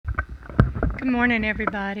Good morning,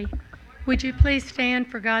 everybody. Would you please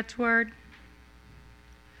stand for God's Word,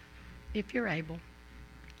 if you're able?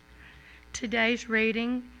 Today's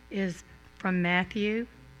reading is from Matthew,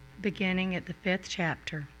 beginning at the 5th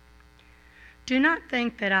chapter. Do not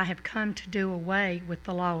think that I have come to do away with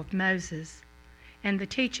the law of Moses and the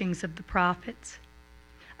teachings of the prophets.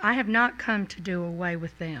 I have not come to do away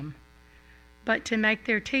with them, but to make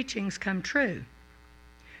their teachings come true.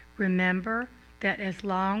 Remember that as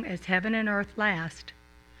long as heaven and earth last,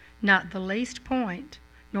 not the least point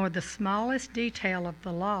nor the smallest detail of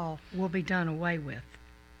the law will be done away with,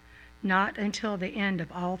 not until the end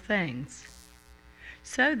of all things.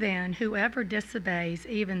 So then, whoever disobeys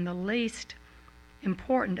even the least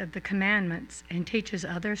important of the commandments and teaches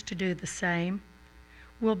others to do the same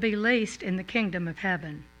will be least in the kingdom of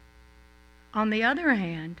heaven. On the other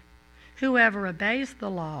hand, whoever obeys the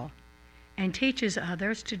law and teaches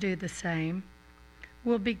others to do the same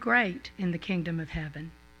will be great in the kingdom of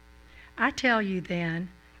heaven. I tell you then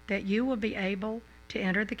that you will be able to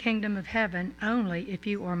enter the kingdom of heaven only if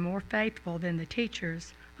you are more faithful than the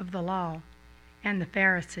teachers of the law and the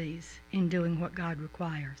Pharisees in doing what God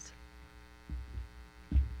requires.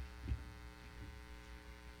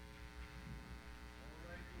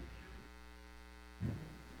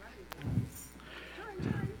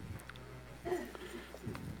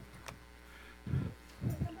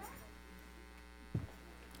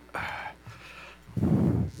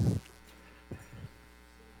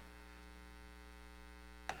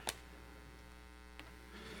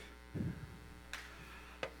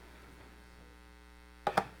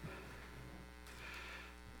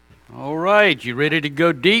 All right, you ready to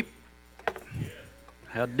go deep?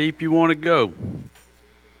 How deep you want to go?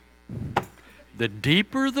 The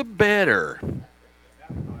deeper the better.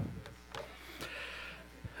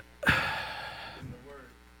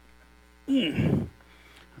 I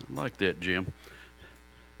like that, Jim.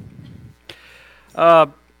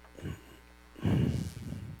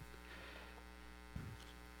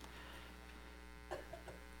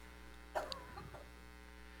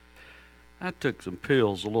 I took some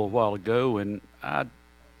pills a little while ago, and I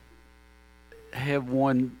have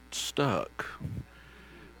one stuck.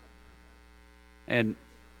 And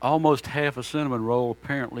almost half a cinnamon roll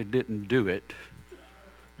apparently didn't do it.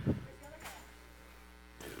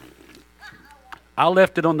 I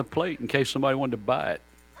left it on the plate in case somebody wanted to buy it.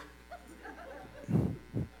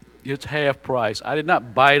 It's half price. I did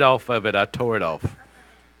not bite off of it, I tore it off.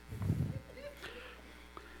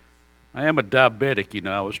 I am a diabetic, you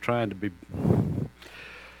know. I was trying to be.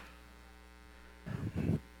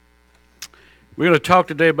 We're going to talk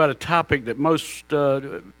today about a topic that most,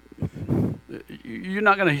 you're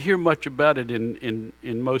not going to hear much about it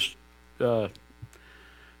in most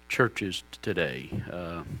churches today.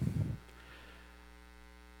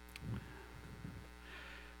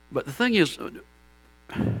 But the thing is,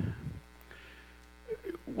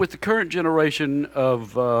 with the current generation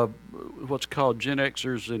of what's called Gen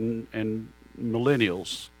Xers and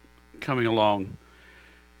millennials coming along,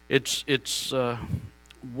 it's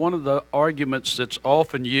one of the arguments that's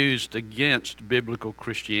often used against biblical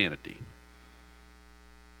Christianity.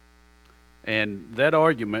 And that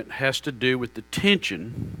argument has to do with the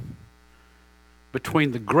tension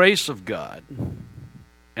between the grace of God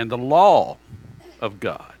and the law of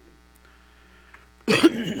God.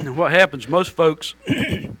 What happens, most folks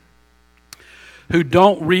who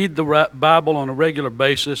don't read the Bible on a regular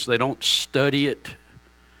basis, they don't study it,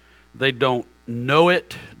 they don't know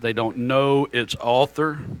it, they don't know its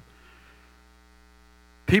author.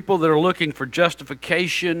 People that are looking for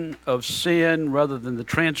justification of sin rather than the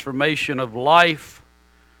transformation of life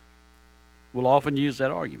will often use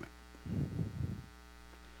that argument.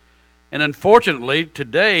 And unfortunately,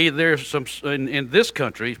 today, there's some, in this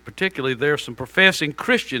country particularly, there are some professing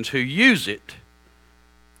Christians who use it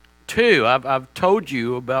too. I've told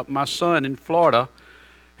you about my son in Florida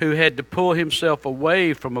who had to pull himself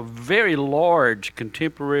away from a very large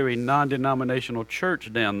contemporary non-denominational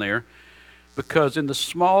church down there because in the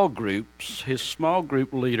small groups, his small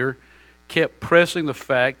group leader kept pressing the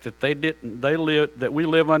fact that that we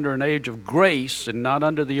live under an age of grace and not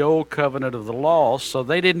under the old covenant of the law, so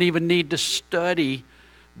they didn't even need to study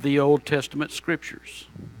the Old Testament scriptures.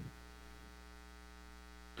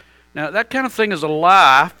 Now, that kind of thing is a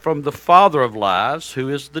lie from the father of lies, who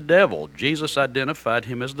is the devil. Jesus identified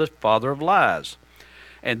him as the father of lies.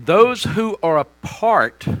 And those who are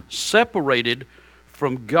apart, separated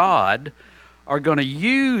from God, are going to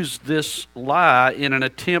use this lie in an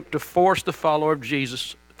attempt to force the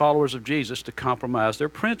followers of Jesus to compromise their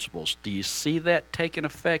principles. Do you see that taking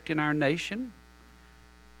effect in our nation?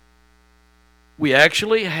 We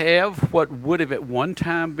actually have what would have at one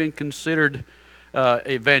time been considered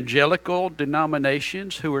evangelical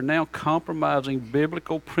denominations who are now compromising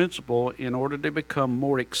biblical principle in order to become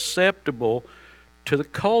more acceptable to the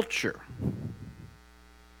culture.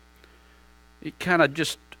 It kind of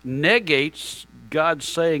just negates God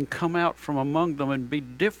saying, come out from among them and be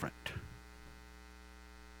different.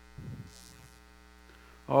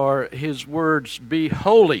 Or his words, be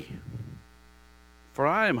holy, for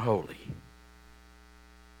I am holy.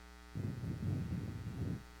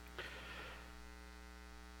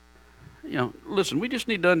 You know, listen, we just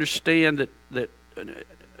need to understand that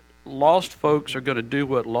lost folks are going to do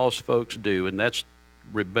what lost folks do, and that's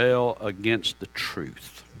rebel against the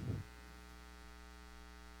truth.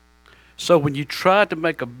 So when you try to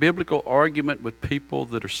make a biblical argument with people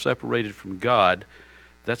that are separated from God,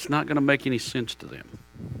 that's not going to make any sense to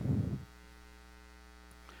them.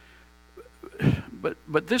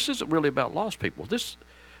 But this isn't really about lost people.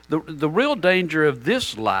 The real danger of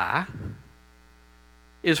this lie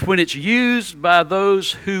is when it's used by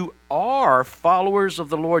those who are followers of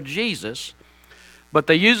the Lord Jesus, but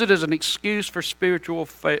they use it as an excuse for spiritual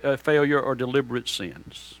failure or deliberate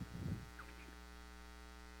sins.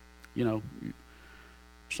 You know, you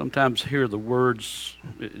sometimes hear the words,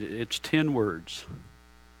 it's 10 words.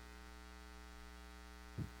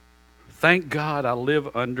 Thank God I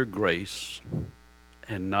live under grace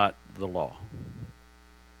and not the law.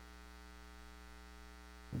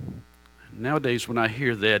 Nowadays, when I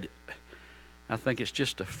hear that, I think it's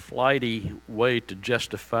just a flighty way to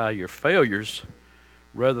justify your failures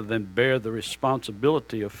rather than bear the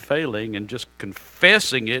responsibility of failing and just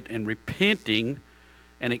confessing it and repenting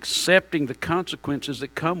and accepting the consequences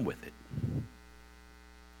that come with it.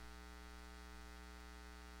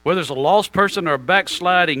 Whether it's a lost person or a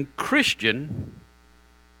backsliding Christian,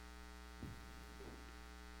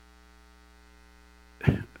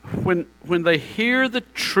 when they hear the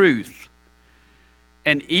truth,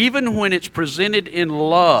 and even when it's presented in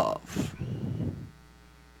love,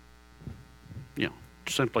 you know,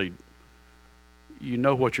 simply, you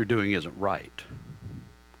know what you're doing isn't right.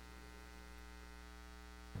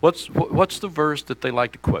 What's the verse that they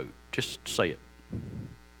like to quote? Just say it.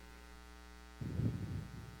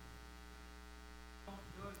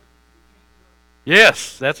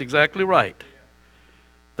 Yes, that's exactly right.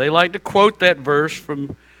 They like to quote that verse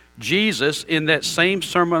from Jesus in that same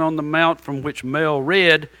Sermon on the Mount from which Mel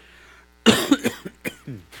read,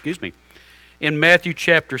 excuse me, in Matthew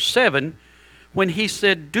chapter 7, when he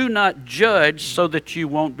said, do not judge so that you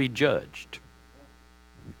won't be judged.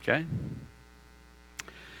 Okay?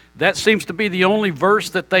 That seems to be the only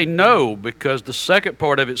verse that they know, because the second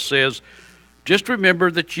part of it says, just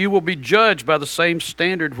remember that you will be judged by the same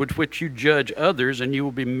standard with which you judge others, and you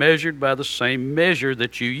will be measured by the same measure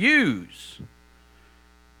that you use.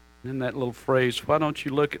 And that little phrase, why don't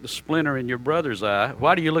you look at the splinter in your brother's eye?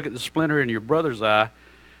 Why do you look at the splinter in your brother's eye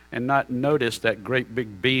and not notice that great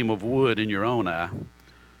big beam of wood in your own eye?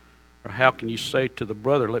 Or how can you say to the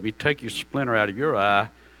brother, let me take your splinter out of your eye,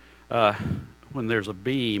 when there's a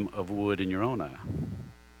beam of wood in your own eye?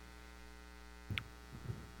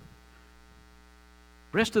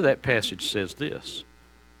 The rest of that passage says this: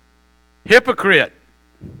 hypocrite.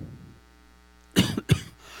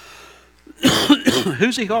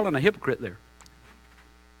 Who's he calling a hypocrite there?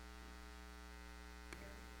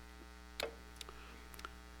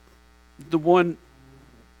 The one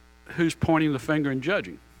who's pointing the finger and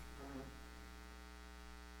judging.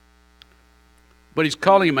 But he's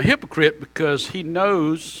calling him a hypocrite because he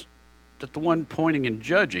knows that the one pointing and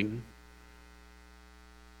judging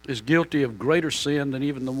is guilty of greater sin than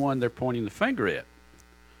even the one they're pointing the finger at.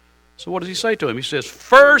 So what does he say to him? He says,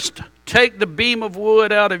 first take the beam of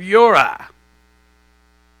wood out of your eye,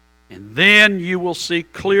 and then you will see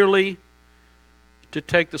clearly to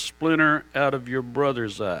take the splinter out of your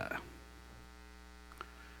brother's eye.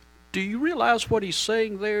 Do you realize what he's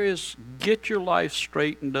saying there is get your life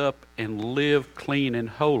straightened up and live clean and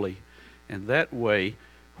holy, and that way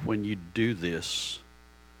when you do this,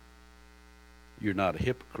 you're not a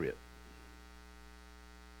hypocrite.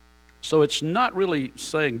 So it's not really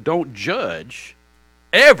saying don't judge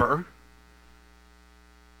ever.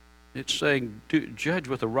 It's saying judge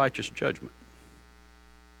with a righteous judgment.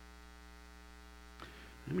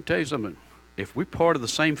 Let me tell you something. If we're part of the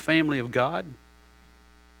same family of God,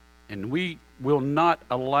 and we will not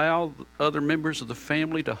allow other members of the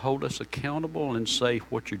family to hold us accountable and say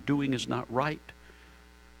what you're doing is not right,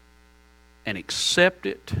 and accept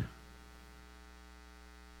it,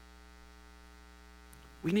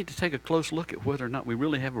 we need to take a close look at whether or not we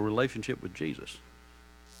really have a relationship with Jesus.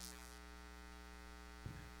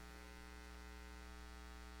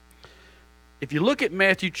 if you look at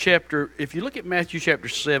Matthew chapter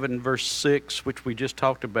 7, verse 6, which we just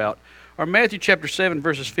talked about, or Matthew chapter 7,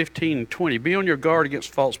 verses 15 and 20, be on your guard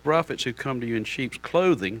against false prophets who come to you in sheep's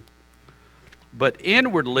clothing, but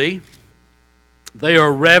inwardly they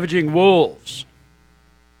are ravaging wolves.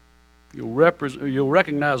 You'll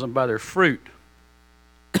recognize them by their fruit.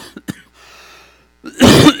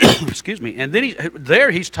 Excuse me. And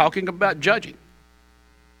then he's talking about judging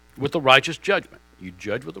with the righteous judgment. You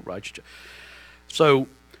judge with the righteous judgment. So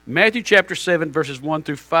Matthew chapter 7, verses 1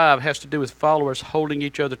 through 5 has to do with followers holding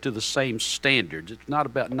each other to the same standards. It's not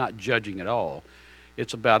about not judging at all.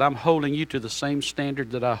 It's about I'm holding you to the same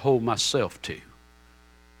standard that I hold myself to.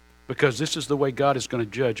 Because this is the way God is going to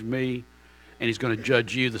judge me, and He's going to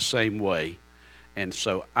judge you the same way. And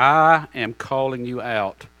so I am calling you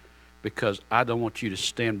out because I don't want you to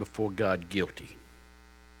stand before God guilty.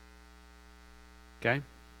 Okay?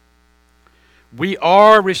 We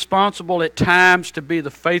are responsible at times to be the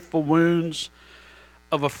faithful wounds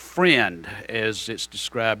of a friend, as it's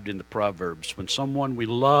described in the Proverbs. When someone we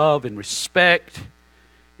love and respect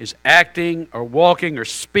is acting or walking or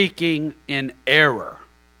speaking in error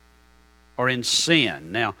or in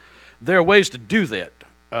sin. Now, there are ways to do that.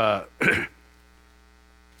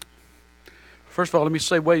 First of all, let me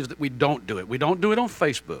say ways that we don't do it. We don't do it on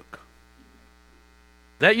Facebook.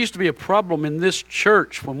 That used to be a problem in this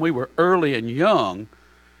church when we were early and young,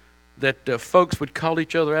 that folks would call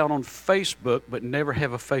each other out on Facebook but never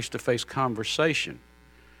have a face-to-face conversation.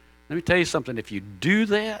 Let me tell you something. If you do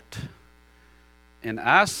that and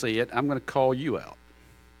I see it, I'm going to call you out,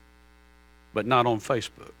 but not on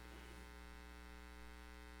Facebook.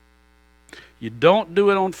 You don't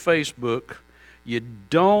do it on Facebook. You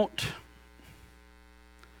don't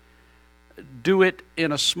do it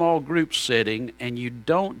in a small group setting, and you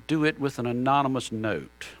don't do it with an anonymous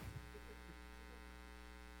note.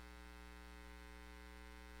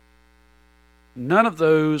 None of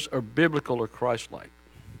those are biblical or Christ-like.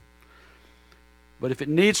 But if it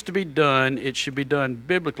needs to be done, it should be done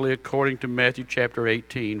biblically according to Matthew chapter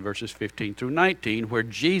 18, verses 15 through 19, where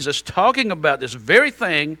Jesus, talking about this very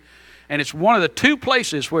thing, and it's one of the two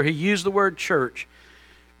places where he used the word church,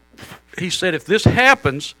 he said, if this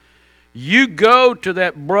happens, you go to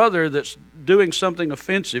that brother that's doing something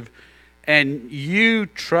offensive and you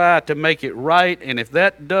try to make it right, and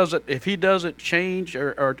if he doesn't change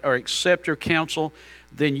or accept your counsel,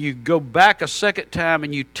 then you go back a second time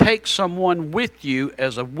and you take someone with you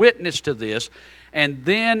as a witness to this, and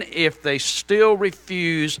then if they still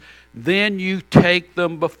refuse, then you take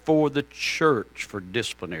them before the church for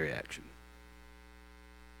disciplinary action.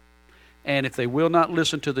 And if they will not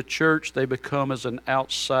listen to the church, they become as an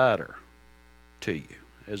outsider to you,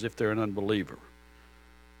 as if they're an unbeliever.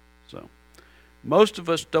 So, most of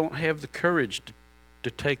us don't have the courage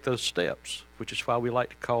to take those steps, which is why we like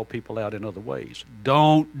to call people out in other ways.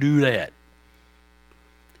 Don't do that.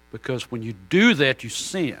 Because when you do that, you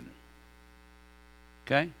sin.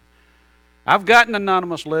 Okay? I've gotten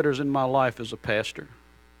anonymous letters in my life as a pastor.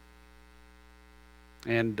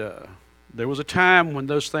 And there was a time when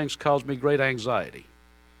those things caused me great anxiety.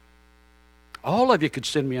 All of you could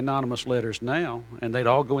send me anonymous letters now, and they'd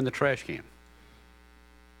all go in the trash can.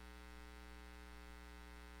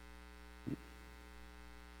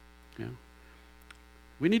 Yeah.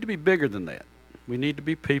 We need to be bigger than that. We need to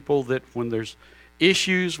be people that when there's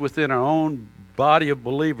issues within our own body of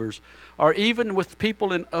believers, or even with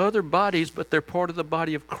people in other bodies, but they're part of the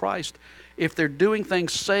body of Christ, if they're doing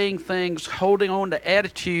things, saying things, holding on to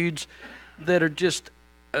attitudes that are just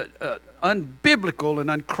unbiblical and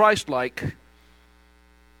unchristlike,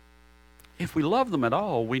 if we love them at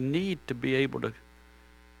all, we need to be able to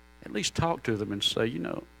at least talk to them and say, you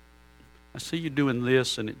know, I see you doing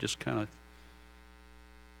this, and it just kind of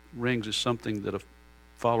rings as something that a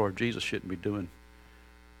follower of Jesus shouldn't be doing.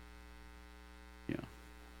 Yeah.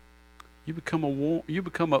 You become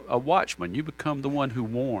a watchman. You become the one who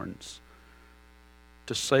warns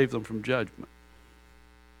to save them from judgment.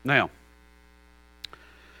 Now,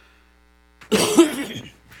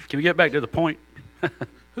 can we get back to the point?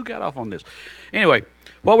 Who got off on this? Anyway,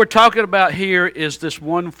 what we're talking about here is this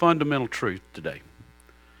one fundamental truth today.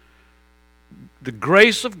 The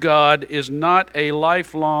grace of God is not a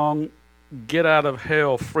lifelong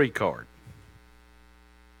get-out-of-hell free card.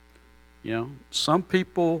 You know, some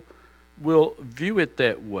people will view it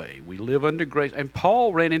that way. We live under grace. And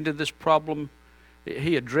Paul ran into this problem.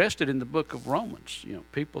 He addressed it in the book of Romans. You know,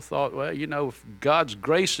 people thought, well, you know, if God's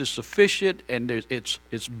grace is sufficient and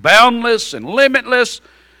it's boundless and limitless,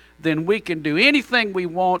 then we can do anything we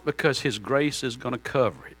want because His grace is going to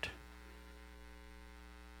cover it.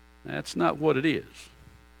 That's not what it is.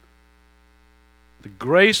 The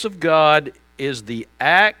grace of God is the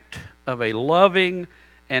act of a loving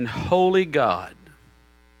and holy God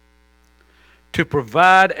to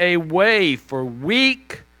provide a way for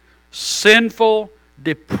weak, sinful,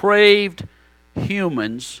 depraved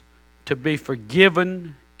humans to be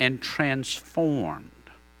forgiven and transformed.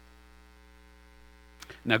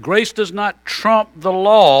 Now, grace does not trump the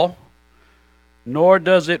law, nor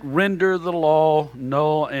does it render the law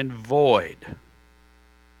null and void.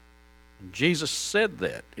 Jesus said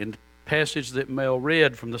that in the passage that Mel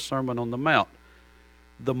read from the Sermon on the Mount.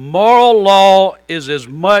 The moral law is as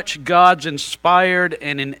much God's inspired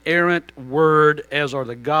and inerrant word as are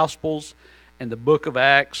the Gospels and the book of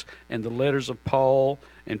Acts and the letters of Paul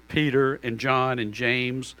and Peter and John and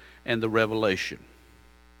James and the Revelation.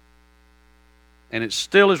 And it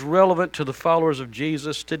still is relevant to the followers of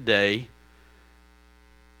Jesus today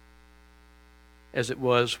as it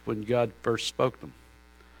was when God first spoke them.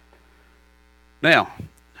 Now,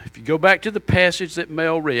 if you go back to the passage that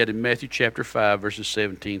Mel read in Matthew chapter 5, verses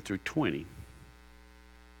 17 through 20,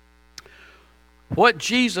 what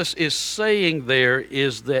Jesus is saying there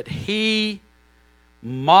is that he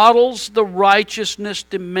models the righteousness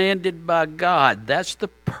demanded by God. That's the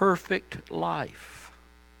perfect life.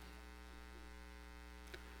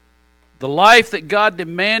 The life that God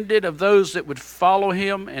demanded of those that would follow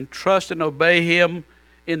him and trust and obey him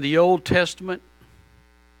in the Old Testament.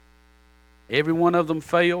 Every one of them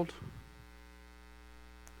failed.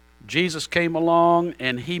 Jesus came along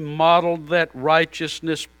and he modeled that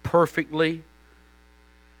righteousness perfectly.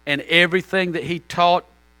 And everything that he taught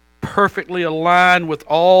perfectly aligned with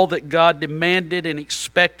all that God demanded and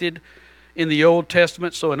expected in the Old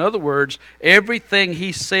Testament. So in other words, everything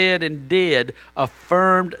he said and did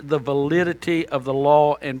affirmed the validity of the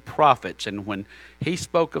law and prophets. And when he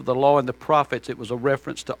spoke of the law and the prophets, it was a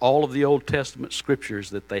reference to all of the Old Testament scriptures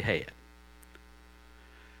that they had.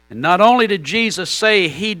 And not only did Jesus say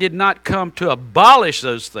he did not come to abolish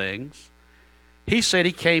those things, he said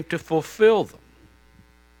he came to fulfill them.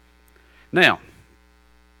 Now,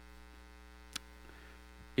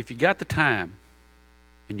 if you got the time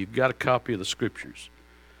and you've got a copy of the scriptures,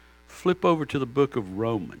 flip over to the book of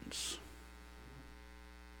Romans.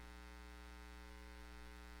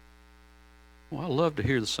 Well, I love to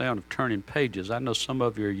hear the sound of turning pages. I know some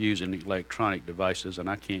of you are using electronic devices and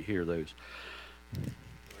I can't hear those.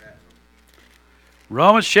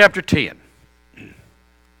 Romans chapter 10.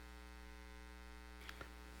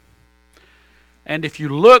 And if you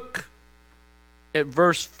look at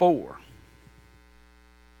verse 4,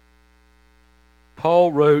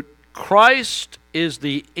 Paul wrote, Christ is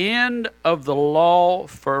the end of the law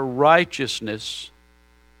for righteousness.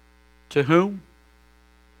 To whom?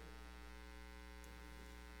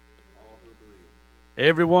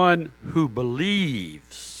 Everyone who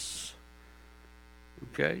believes.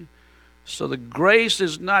 Okay? So the grace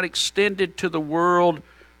is not extended to the world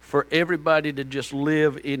for everybody to just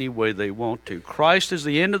live any way they want to. Christ is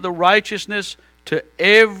the end of the righteousness to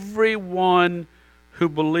everyone who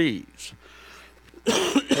believes.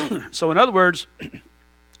 So in other words,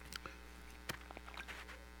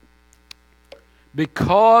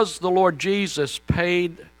 because the Lord Jesus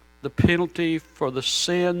paid the penalty for the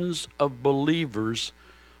sins of believers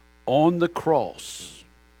on the cross,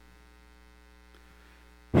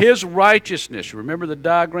 his righteousness, remember the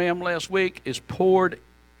diagram last week, is poured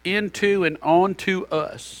into and onto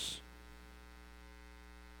us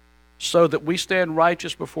so that we stand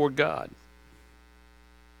righteous before God.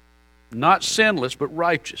 Not sinless, but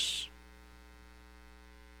righteous.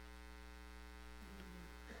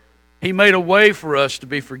 He made a way for us to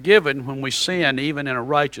be forgiven when we sin, even in a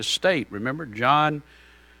righteous state. Remember, John,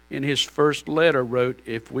 in his first letter, wrote,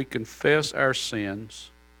 if we confess our sins.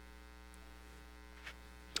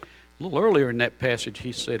 A little earlier in that passage,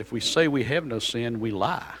 he said, if we say we have no sin, we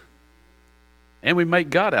lie. And we make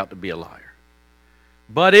God out to be a liar.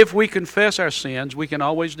 But if we confess our sins, we can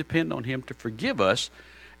always depend on him to forgive us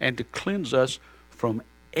and to cleanse us from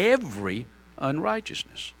every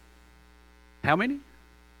unrighteousness. How many?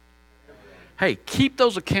 Hey, keep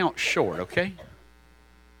those accounts short, okay?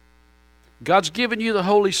 God's given you the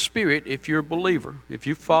Holy Spirit if you're a believer. If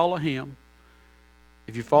you follow him,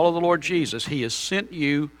 if you follow the Lord Jesus, he has sent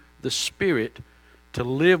you the Spirit to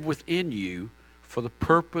live within you for the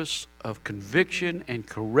purpose of conviction and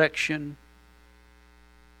correction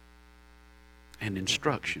and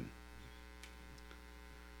instruction.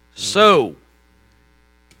 So,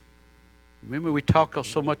 remember we talk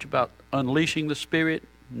so much about unleashing the Spirit,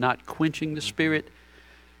 not quenching the Spirit.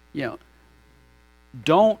 You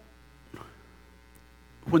know,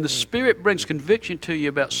 when the Spirit brings conviction to you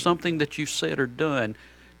about something that you said or done,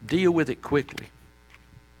 deal with it quickly.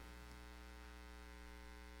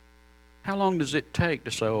 How long does it take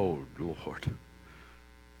to say, oh, Lord,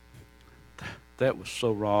 that was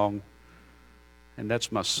so wrong, and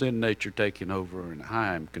that's my sin nature taking over, and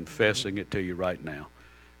I am confessing it to you right now.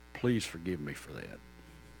 Please forgive me for that.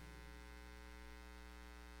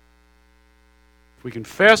 If we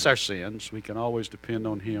confess our sins, we can always depend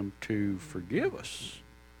on Him to forgive us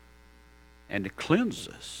and to cleanse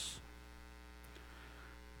us.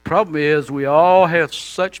 Problem is, we all have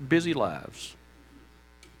such busy lives.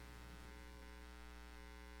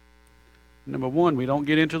 Number one, we don't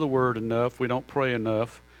get into the Word enough. We don't pray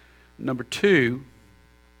enough. Number two,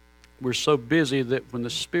 we're so busy that when the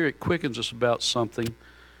Spirit quickens us about something,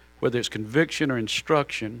 whether it's conviction or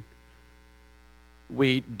instruction,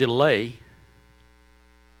 we delay.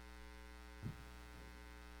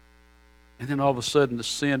 And then all of a sudden the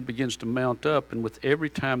sin begins to mount up, and with every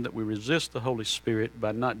time that we resist the Holy Spirit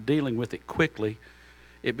by not dealing with it quickly,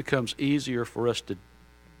 it becomes easier for us to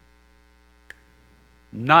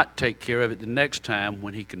not take care of it the next time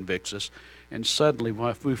when He convicts us. And suddenly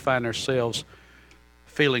we find ourselves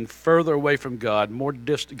feeling further away from God, more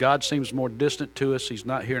distant. God seems more distant to us. He's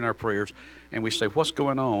not hearing our prayers. And we say, what's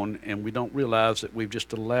going on? And we don't realize that we've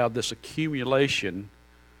just allowed this accumulation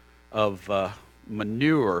of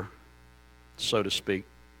manure, so to speak,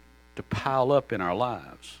 to pile up in our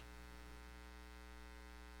lives.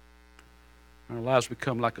 Our lives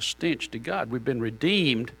become like a stench to God. We've been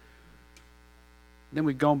redeemed, then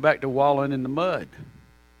we've gone back to wallowing in the mud.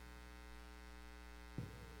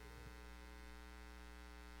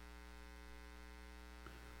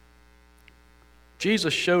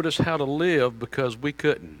 Jesus showed us how to live because we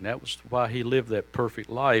couldn't. That was why He lived that perfect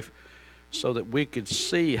life, so that we could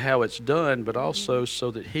see how it's done, but also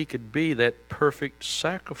so that He could be that perfect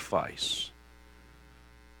sacrifice,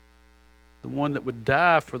 the one that would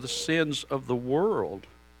die for the sins of the world.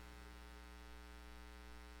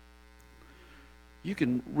 You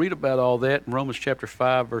can read about all that in Romans chapter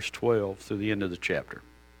 5, verse 12 through the end of the chapter.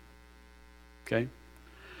 Okay?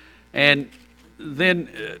 And then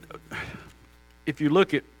if you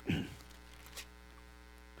look at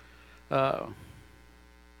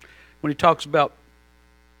when he talks about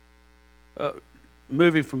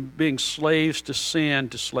moving from being slaves to sin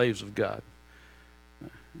to slaves of God. You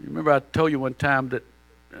remember I told you one time that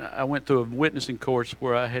I went through a witnessing course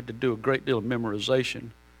where I had to do a great deal of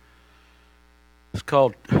memorization. It's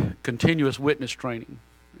called continuous witness training.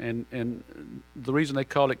 And the reason they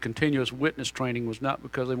called it continuous witness training was not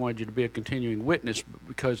because they wanted you to be a continuing witness, but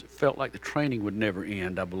because it felt like the training would never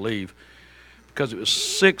end, I believe. Because it was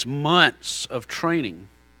 6 months of training.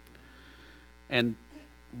 And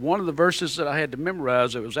one of the verses that I had to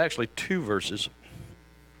memorize, it was actually 2 verses,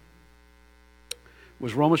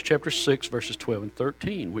 was Romans chapter 6, verses 12 and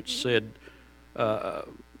 13, which said,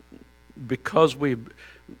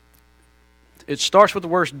 it starts with the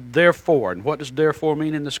word therefore. And what does therefore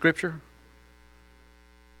mean in the Scripture?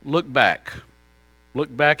 Look back.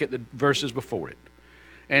 Look back at the verses before it.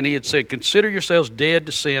 And he had said, consider yourselves dead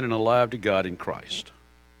to sin and alive to God in Christ.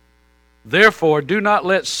 Therefore, do not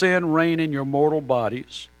let sin reign in your mortal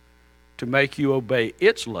bodies to make you obey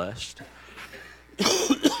its lust.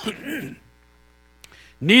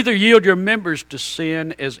 Neither yield your members to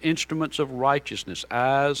sin as instruments of righteousness,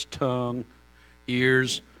 eyes, tongue,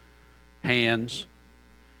 ears, hands.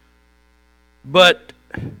 But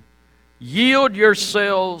yield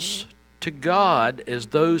yourselves to God as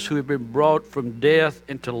those who have been brought from death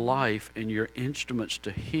into life, and your instruments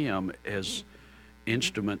to Him as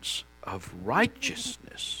instruments of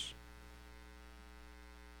righteousness.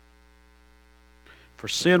 For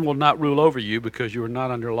sin will not rule over you, because you are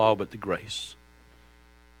not under law but the grace.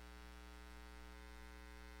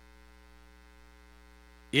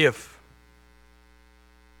 If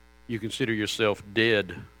you consider yourself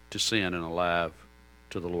dead to sin and alive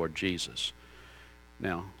to the Lord Jesus.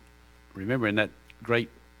 Now, remember in that great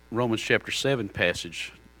Romans chapter 7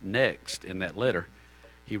 passage next in that letter,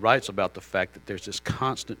 he writes about the fact that there's this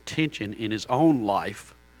constant tension in his own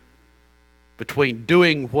life between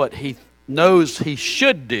doing what he knows he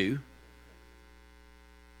should do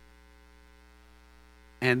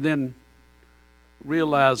and then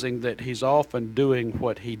realizing that he's often doing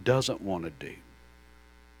what he doesn't want to do.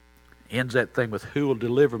 Ends that thing with, who will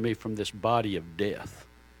deliver me from this body of death?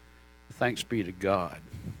 Thanks be to God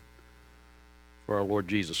for our Lord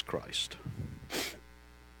Jesus Christ.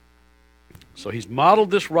 So he's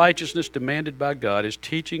modeled this righteousness demanded by God. His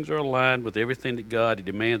teachings are aligned with everything that God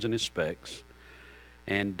demands and expects.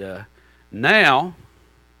 And now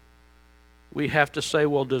we have to say,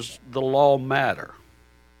 well, does the law matter?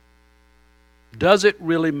 Does it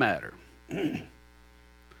really matter?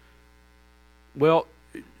 Well,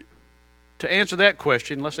 to answer that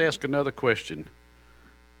question, let's ask another question.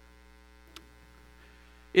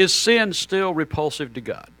 Is sin still repulsive to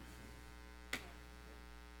God?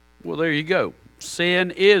 Well, there you go. Sin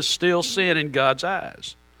is still sin in God's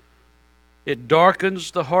eyes. It darkens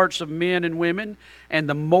the hearts of men and women, and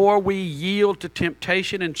the more we yield to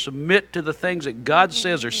temptation and submit to the things that God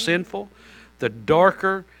says are sinful, the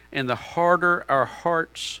darker and the harder our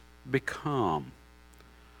hearts become.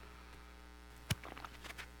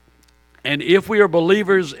 And if we are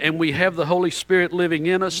believers and we have the Holy Spirit living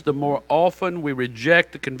in us, the more often we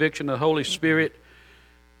reject the conviction of the Holy Spirit,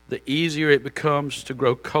 the easier it becomes to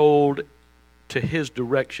grow cold to His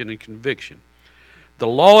direction and conviction. The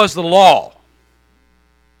law is the law.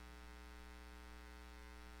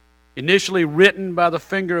 Initially written by the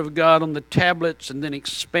finger of God on the tablets and then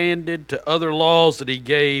expanded to other laws that He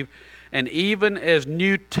gave. And even as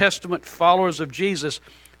New Testament followers of Jesus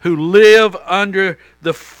who live under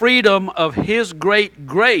the freedom of His great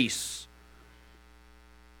grace,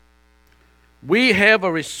 we have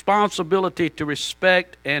a responsibility to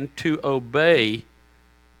respect and to obey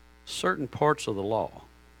certain parts of the law.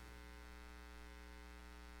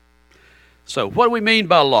 So, what do we mean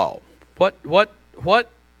by law? What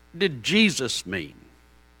did Jesus mean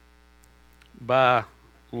by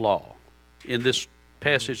law in this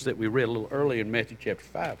passage that we read a little earlier in Matthew chapter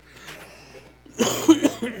 5?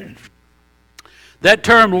 That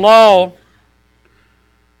term law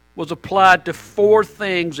was applied to four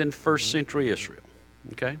things in first century Israel.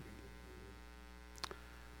 Okay?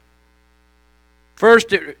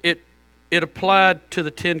 First, it applied to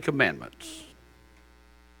the Ten Commandments.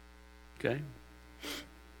 Okay?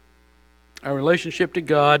 Our relationship to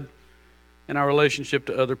God and our relationship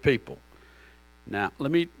to other people. Now,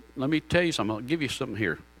 let me tell you something. I'll give you something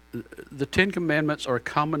here. The Ten Commandments are a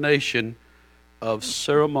combination of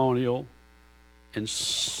ceremonial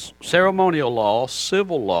law,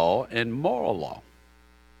 civil law, and moral law.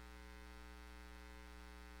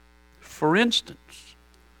 For instance,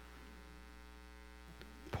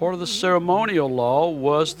 part of the ceremonial law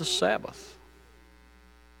was the Sabbath.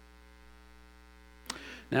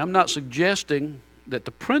 Now, I'm not suggesting that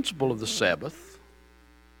the principle of the Sabbath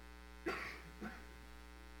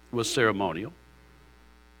was ceremonial.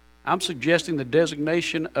 I'm suggesting the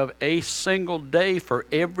designation of a single day for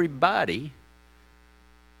everybody.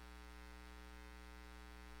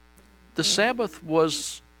 The Sabbath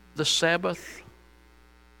was the Sabbath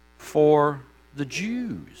for the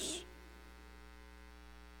Jews.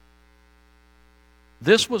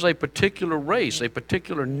 This was a particular race, a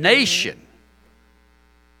particular nation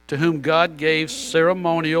to whom God gave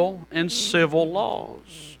ceremonial and civil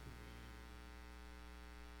laws.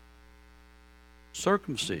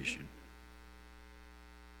 Circumcision.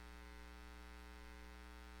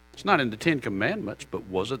 It's not in the Ten Commandments, but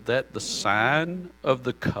wasn't that the sign of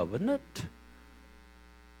the covenant?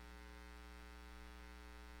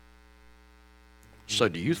 So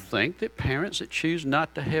do you think that parents that choose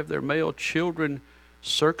not to have their male children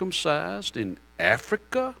circumcised in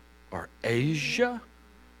Africa or Asia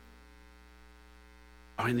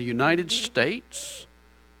or in the United States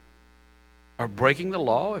are breaking the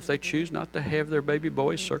law if they choose not to have their baby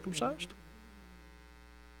boys circumcised?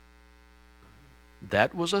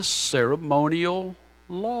 That was a ceremonial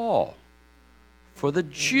law for the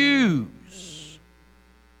Jews.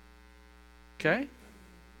 Okay?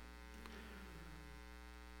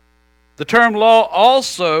 The term law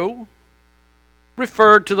also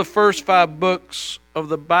referred to the first 5 books of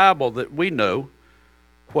the Bible that we know,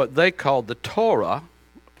 what they called the Torah,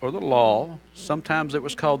 or the law. Sometimes it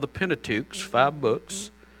was called the Pentateuch, 5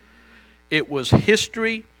 books. It was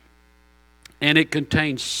history, and it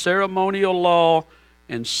contained ceremonial law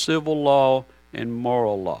and civil law and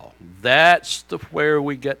moral law. That's where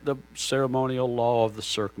we get the ceremonial law of the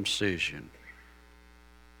circumcision.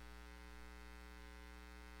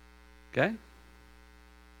 Okay?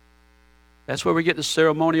 That's where we get the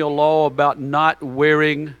ceremonial law about not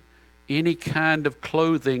wearing any kind of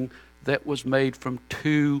clothing that was made from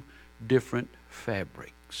 2 different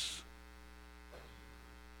fabrics.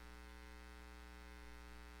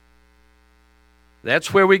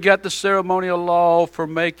 That's where we got the ceremonial law for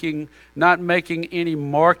not making any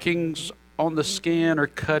markings on the skin or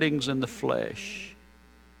cuttings in the flesh.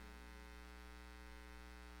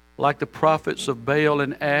 Like the prophets of Baal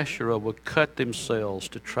and Asherah would cut themselves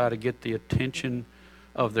to try to get the attention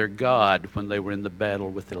of their God when they were in the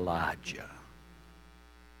battle with Elijah.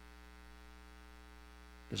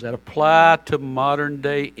 Does that apply to modern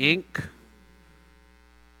day ink?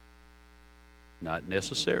 Not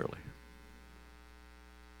necessarily.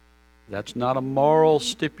 That's not a moral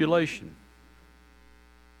stipulation.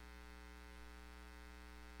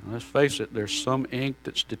 Let's face it, there's some ink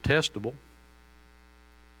that's detestable,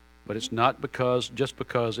 but it's not just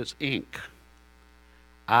because it's ink.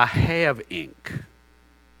 I have ink.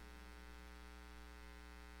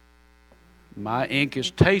 My ink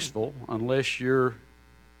is tasteful unless you're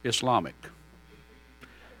Islamic.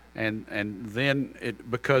 And then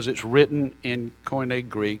because it's written in Koine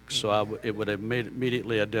Greek, so it would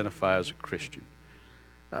immediately identify as a Christian.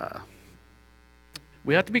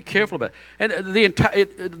 We have to be careful about it. And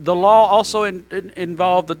the law also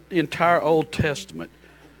involved the entire Old Testament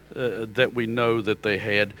that we know that they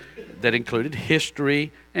had, that included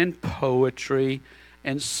history and poetry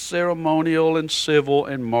and ceremonial and civil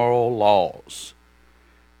and moral laws.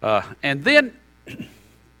 And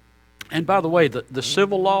by the way, the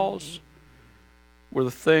civil laws were the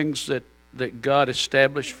things that God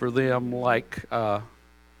established for them, like it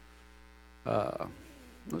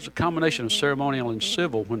was a combination of ceremonial and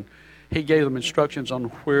civil when He gave them instructions on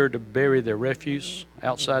where to bury their refuse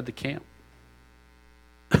outside the camp.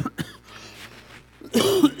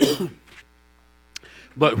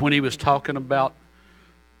 But when He was talking about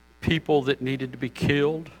people that needed to be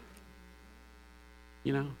killed,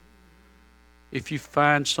 if you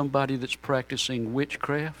find somebody that's practicing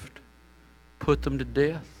witchcraft, put them to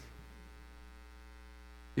death.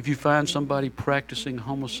 If you find somebody practicing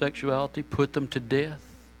homosexuality, put them to death.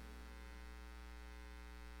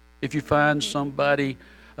 If you find somebody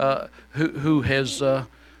who has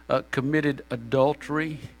committed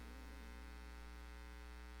adultery,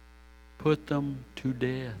 put them to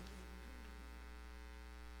death.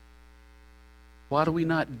 Why do we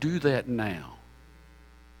not do that now?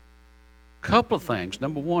 Couple of things.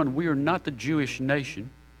 Number one, we are not the Jewish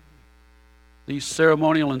nation. These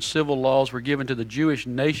ceremonial and civil laws were given to the Jewish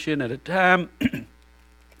nation at a time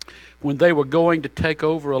when they were going to take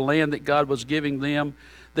over a land that God was giving them,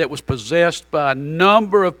 that was possessed by a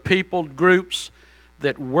number of people groups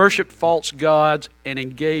that worshiped false gods and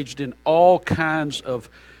engaged in all kinds of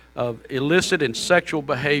illicit and sexual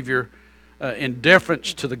behavior in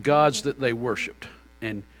deference to the gods that they worshiped.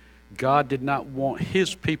 And God did not want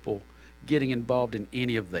His people getting involved in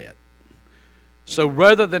any of that. So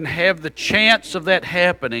rather than have the chance of that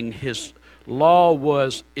happening, His law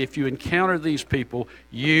was, if you encounter these people,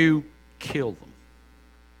 you kill them.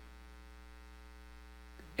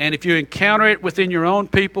 And if you encounter it within your own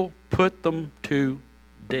people, put them to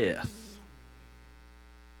death.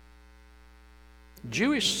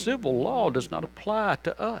 Jewish civil law does not apply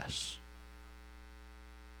to us.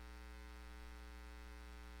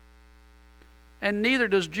 And neither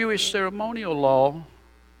does Jewish ceremonial law.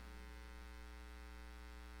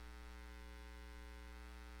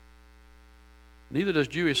 Neither does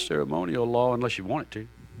Jewish ceremonial law unless you want it to.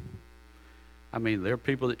 I mean, there are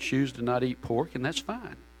people that choose to not eat pork, and that's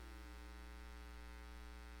fine.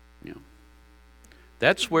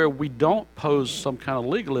 That's where we don't pose some kind of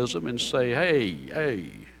legalism and say, hey,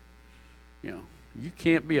 you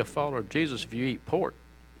can't be a follower of Jesus if you eat pork.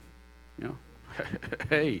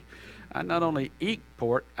 Hey, I not only eat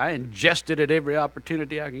pork, I ingest it at every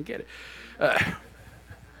opportunity I can get it.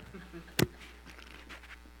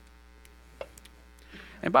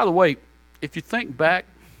 And by the way, if you think back,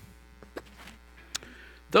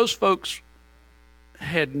 those folks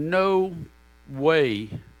had no way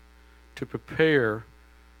to prepare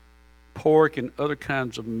pork and other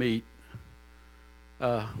kinds of meat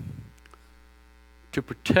to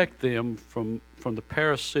protect them from the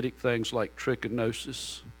parasitic things like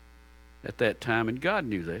trichinosis at that time, and God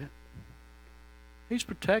knew that. He's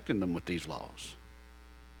protecting them with these laws.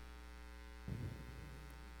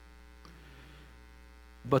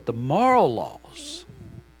 But the moral laws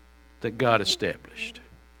that God established,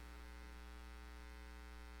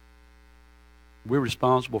 we're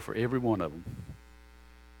responsible for every one of them.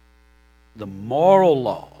 The moral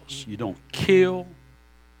laws: you don't kill,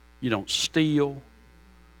 you don't steal,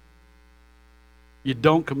 you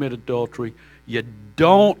don't commit adultery, you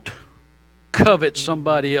don't covet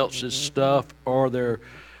somebody else's stuff or their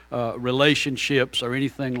relationships or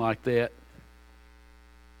anything like that.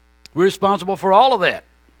 We're responsible for all of that.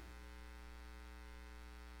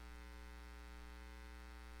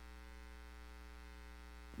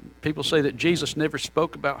 People say that Jesus never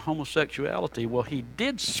spoke about homosexuality. Well, He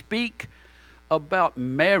did speak about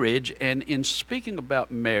marriage, and in speaking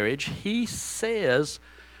about marriage, He says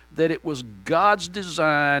that it was God's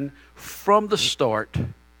design from the start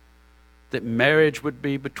that marriage would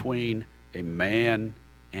be between a man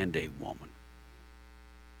and a woman.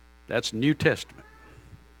 That's New Testament.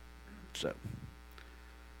 So,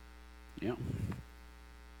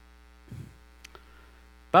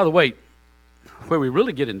 by the way, where we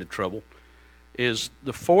really get into trouble is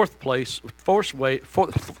the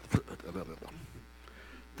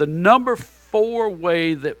the number 4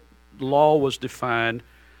 way that law was defined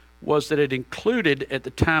was that it included, at the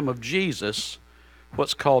time of Jesus,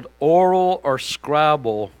 what's called oral or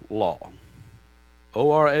scribal law.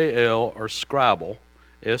 O-R-A-L or scribal,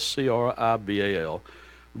 S-C-R-I-B-A-L,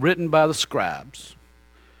 written by the scribes.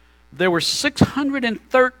 There were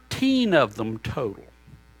 613 of them total.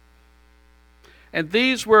 And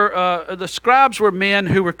these were, the scribes were men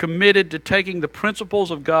who were committed to taking the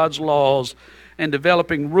principles of God's laws and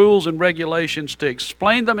developing rules and regulations to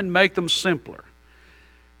explain them and make them simpler.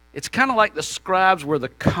 It's kind of like the scribes were the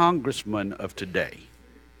congressmen of today.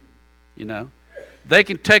 You know? They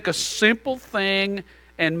can take a simple thing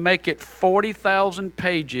and make it 40,000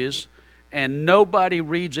 pages, and nobody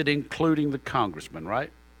reads it, including the congressman,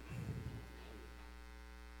 right?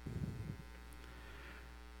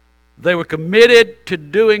 They were committed to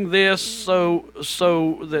doing this so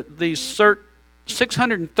that these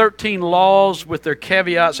 613 laws with their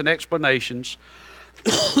caveats and explanations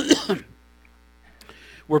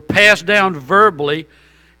were passed down verbally,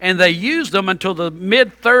 and they used them until the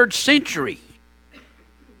mid-3rd century.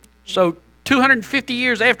 So 250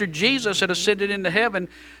 years after Jesus had ascended into heaven,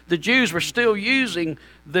 the Jews were still using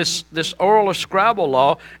this oral or scribal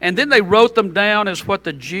law, and then they wrote them down as what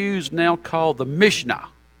the Jews now call the Mishnah.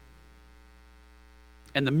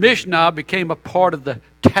 And the Mishnah became a part of the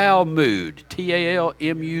Talmud,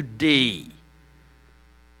 T-A-L-M-U-D.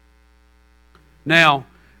 Now,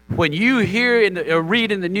 when you hear or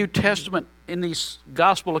read in the New Testament in these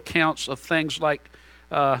gospel accounts of things like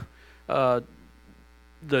the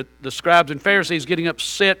scribes and Pharisees getting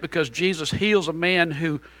upset because Jesus heals a man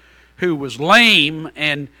who was lame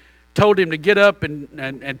and told him to get up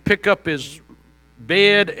and pick up his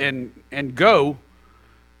bed and go,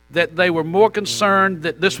 that they were more concerned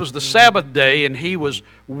that this was the Sabbath day and he was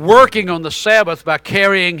working on the Sabbath by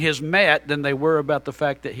carrying his mat than they were about the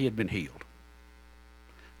fact that he had been healed.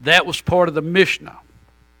 That was part of the Mishnah.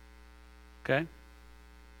 Okay?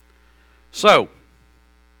 So,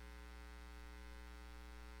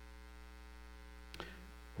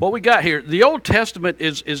 what we got here, the Old Testament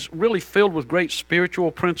is really filled with great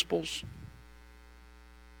spiritual principles.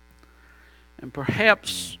 And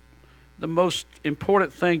perhaps the most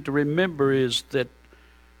important thing to remember is that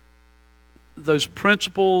those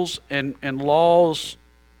principles and laws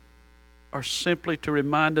are simply to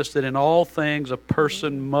remind us that in all things a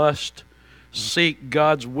person must seek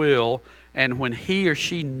God's will, and when he or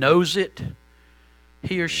she knows it,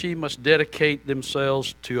 he or she must dedicate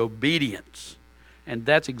themselves to obedience. And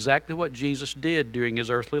that's exactly what Jesus did during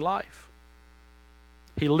his earthly life.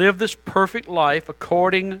 He lived this perfect life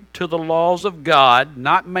according to the laws of God,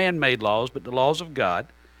 not man-made laws, but the laws of God.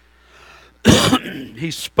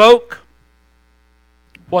 He spoke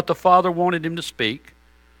what the Father wanted him to speak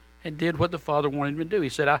and did what the Father wanted him to do. He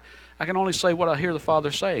said, I can only say what I hear the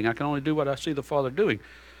Father saying. I can only do what I see the Father doing.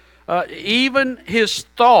 Even his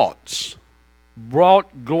thoughts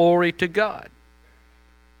brought glory to God.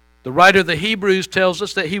 The writer of the Hebrews tells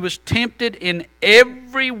us that he was tempted in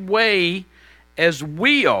every way as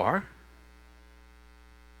we are.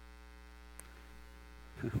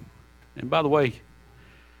 And by the way,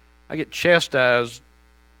 I get chastised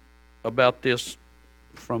about this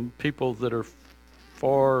from people that are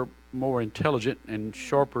far more intelligent and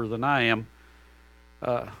sharper than I am,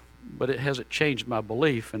 but it hasn't changed my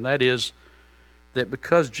belief, and that is that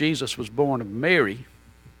because Jesus was born of Mary,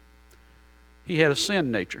 he had a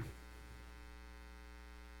sin nature.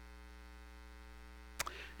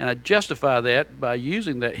 And I justify that by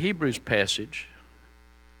using that Hebrews passage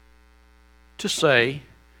to say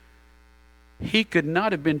he could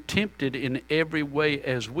not have been tempted in every way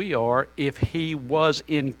as we are if he was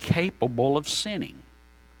incapable of sinning.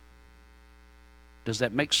 Does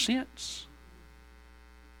that make sense?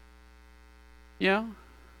 Yeah?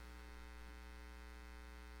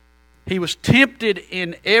 He was tempted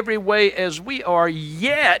in every way as we are,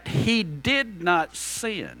 yet he did not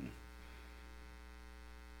sin.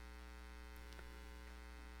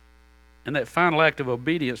 And that final act of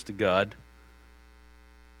obedience to God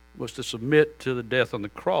was to submit to the death on the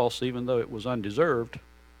cross, even though it was undeserved.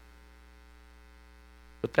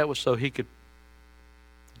 But that was so he could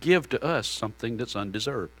give to us something that's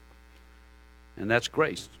undeserved. And that's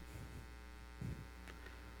grace.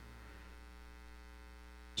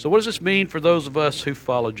 So what does this mean for those of us who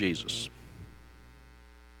follow Jesus?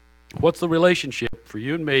 What's the relationship for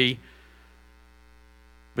you and me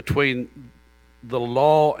between the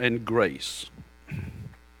law and grace?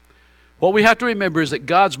 What we have to remember is that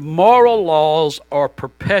God's moral laws are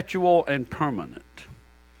perpetual and permanent.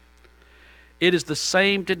 It is the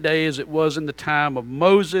same today as it was in the time of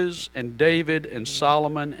Moses and David and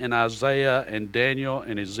Solomon and Isaiah and Daniel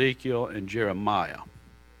and Ezekiel and Jeremiah.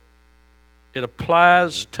 It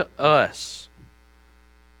applies to us.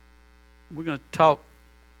 We're going to talk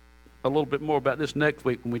a little bit more about this next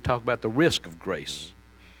week when we talk about the risk of grace.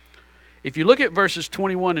 If you look at verses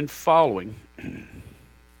 21 and following,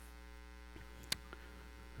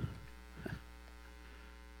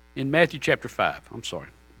 in Matthew chapter 5,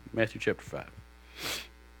 Matthew chapter 5.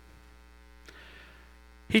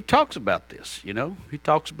 He talks about this, you know. He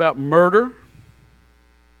talks about murder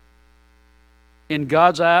in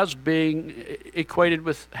God's eyes being equated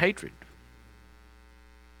with hatred.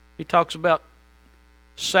 He talks about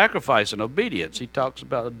sacrifice and obedience. He talks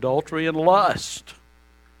about adultery and lust.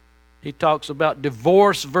 He talks about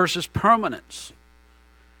divorce versus permanence.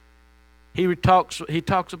 He talks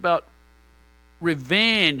about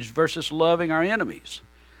revenge versus loving our enemies.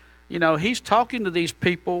 You know, he's talking to these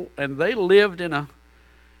people, and they lived in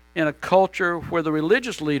a culture where the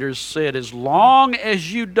religious leaders said, as long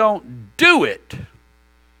as you don't do it,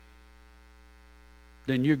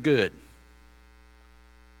 then you're good.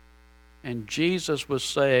 And Jesus was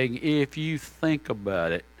saying, if you think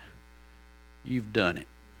about it, you've done it.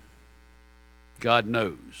 God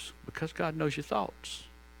knows, because God knows your thoughts.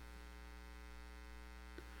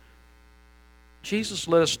 Jesus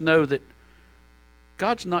let us know that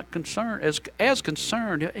God's not concerned, as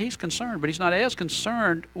concerned, he's concerned, but he's not as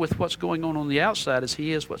concerned with what's going on the outside as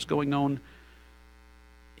he is what's going on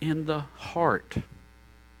in the heart.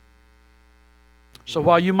 So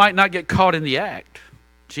while you might not get caught in the act,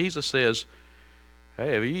 Jesus says,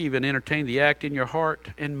 hey, if you even entertain the act in your heart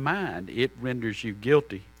and mind, it renders you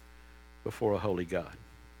guilty before a holy God.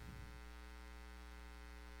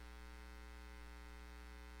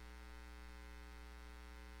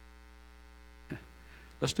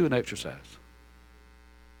 Let's do an exercise.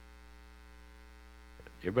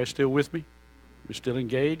 Everybody still with me? You're still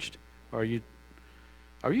engaged? Are you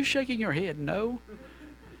shaking your head? No?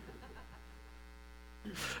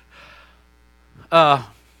 I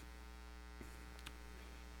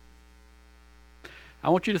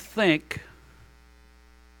want you to think,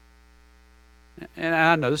 and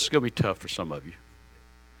I know this is going to be tough for some of you.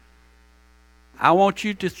 I want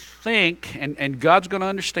you to think, and God's going to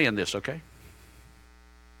understand this, okay?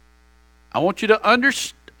 I want you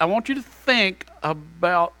to think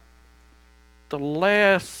about the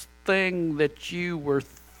last thing that you were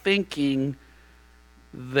thinking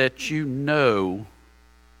that you know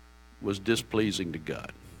was displeasing to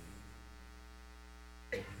God.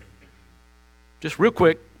 Just real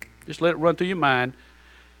quick, just let it run through your mind.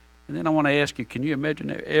 And then I want to ask you, can you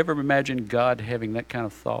ever imagine God having that kind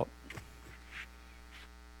of thought?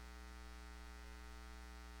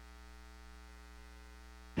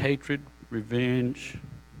 Hatred, revenge,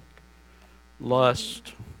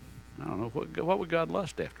 lust. I don't know, what would God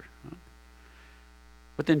lust after?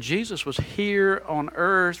 But then Jesus was here on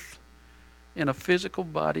earth in a physical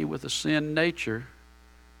body with a sin nature.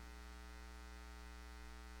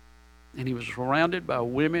 And he was surrounded by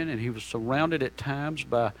women, and he was surrounded at times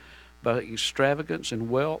by extravagance and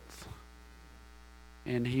wealth.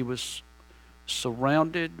 And he was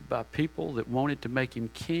surrounded by people that wanted to make him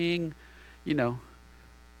king. You know,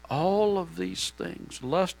 all of these things,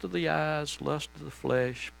 lust of the eyes, lust of the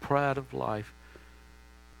flesh, pride of life.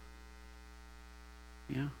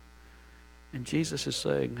 Yeah. And Jesus is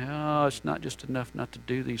saying, oh, it's not just enough not to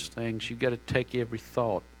do these things. You've got to take every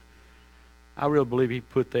thought. I really believe he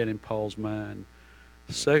put that in Paul's mind.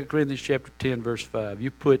 2 Corinthians chapter 10, verse 5.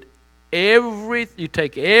 You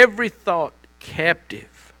take every thought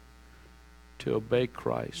captive to obey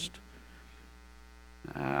Christ.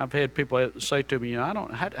 I've had people say to me, you know,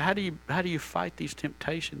 how do you fight these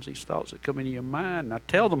temptations, these thoughts that come into your mind? And I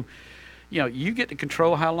tell them, you know, you get to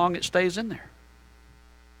control how long it stays in there.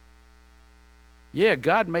 Yeah,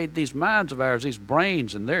 God made these minds of ours, these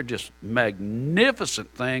brains, and they're just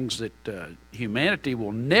magnificent things that humanity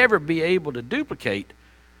will never be able to duplicate.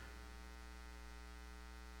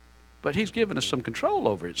 But he's given us some control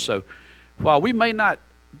over it. So while we may not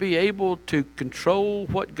be able to control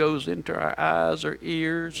what goes into our eyes or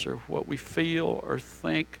ears or what we feel or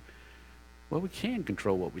think, well, we can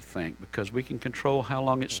control what we think because we can control how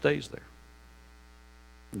long it stays there.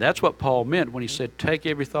 And that's what Paul meant when he said, take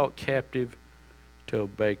every thought captive to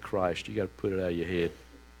obey Christ. You got to put it out of your head.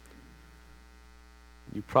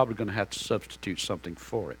 You're probably going to have to substitute something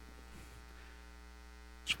for it.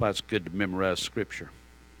 That's why it's good to memorize Scripture.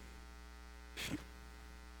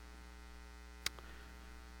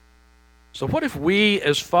 So what if we,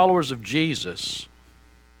 as followers of Jesus,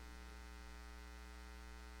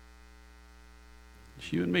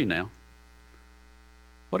 It's you and me now.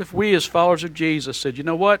 What if we as followers of Jesus said, you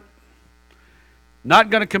know what? Not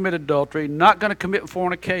going to commit adultery, not going to commit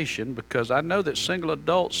fornication, because I know that single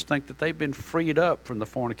adults think that they've been freed up from the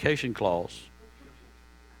fornication clause.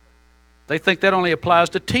 They think that only applies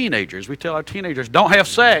to teenagers. We tell our teenagers, don't have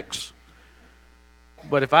sex.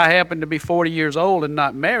 But if I happen to be 40 years old and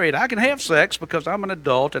not married, I can have sex because I'm an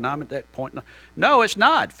adult and I'm at that point. No, it's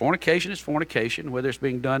not. Fornication is fornication, whether it's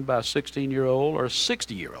being done by a 16-year-old or a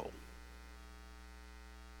 60-year-old.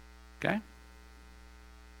 Okay?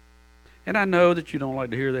 And I know that you don't like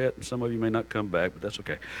to hear that, and some of you may not come back, but that's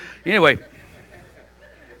okay. Anyway,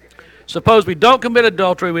 suppose we don't commit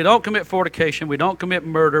adultery, we don't commit fornication, we don't commit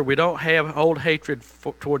murder, we don't hold hatred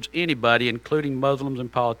towards anybody, including Muslims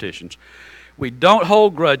and politicians. We don't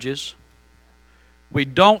hold grudges. We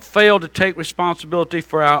don't fail to take responsibility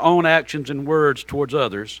for our own actions and words towards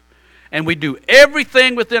others. And we do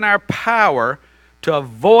everything within our power to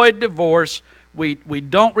avoid divorce. We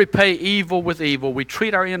don't repay evil with evil. We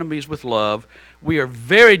treat our enemies with love. We are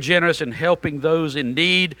very generous in helping those in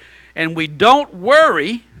need. And we don't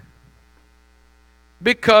worry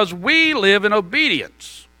because we live in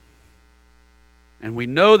obedience. And we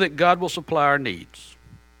know that God will supply our needs.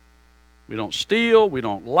 We don't steal, we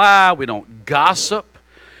don't lie, we don't gossip,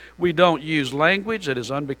 we don't use language that is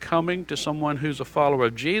unbecoming to someone who's a follower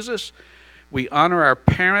of Jesus. We honor our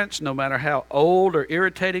parents no matter how old or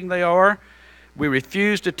irritating they are. We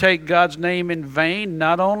refuse to take God's name in vain,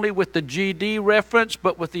 not only with the GD reference,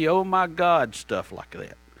 but with the oh my God stuff like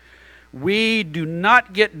that. We do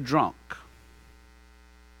not get drunk.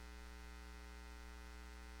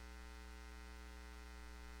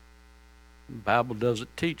 The Bible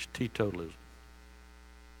doesn't teach teetotalism.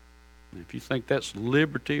 If you think that's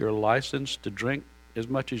liberty or license to drink as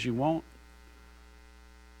much as you want,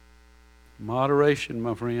 moderation,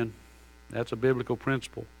 my friend, that's a biblical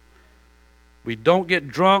principle. We don't get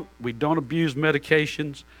drunk. We don't abuse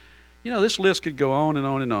medications. You know, this list could go on and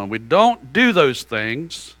on and on. We don't do those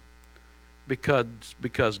things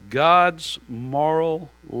because God's moral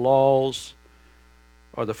laws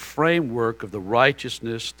are the framework of the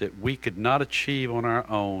righteousness that we could not achieve on our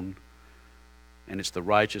own, and it's the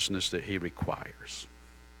righteousness that He requires.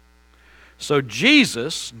 So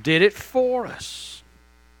Jesus did it for us.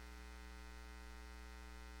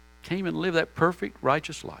 Came and lived that perfect,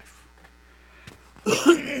 righteous life.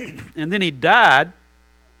 And then He died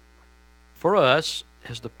for us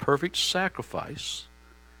as the perfect sacrifice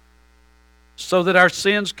so that our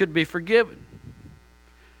sins could be forgiven.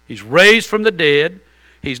 He's raised from the dead.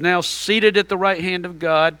 He's now seated at the right hand of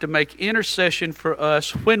God to make intercession for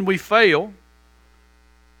us when we fail.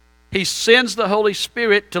 He sends the Holy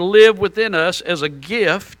Spirit to live within us as a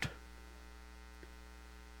gift.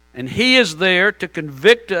 And He is there to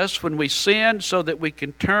convict us when we sin so that we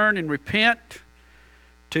can turn and repent,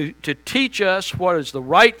 to teach us what is the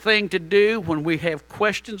right thing to do when we have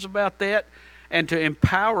questions about that, and to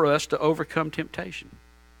empower us to overcome temptation.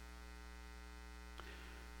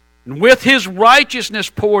 And with His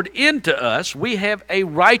righteousness poured into us, we have a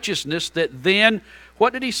righteousness that then,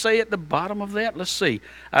 what did He say at the bottom of that? Let's see.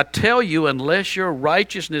 I tell you, unless your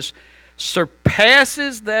righteousness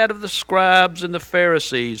surpasses that of the scribes and the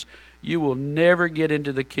Pharisees, you will never get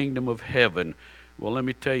into the kingdom of heaven. Well, let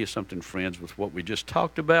me tell you something, friends, with what we just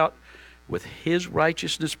talked about. With His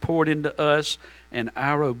righteousness poured into us and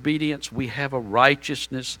our obedience, we have a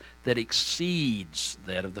righteousness that exceeds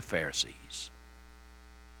that of the Pharisees.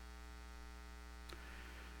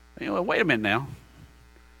 You know, wait a minute now.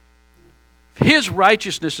 If His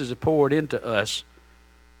righteousness is poured into us,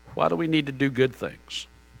 why do we need to do good things?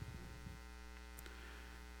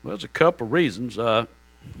 Well, there's a couple of reasons.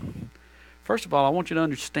 First of all, I want you to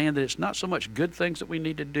understand that it's not so much good things that we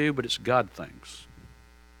need to do, but it's God things.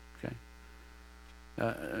 Okay?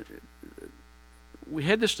 We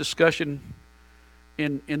had this discussion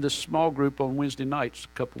in the small group on Wednesday nights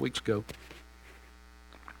a couple of weeks ago.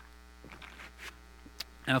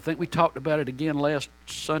 And I think we talked about it again last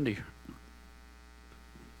Sunday.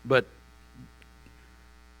 But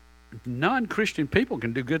non-Christian people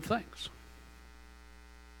can do good things.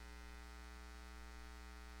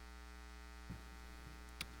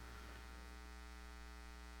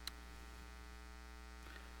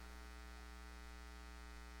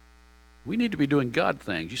 We need to be doing God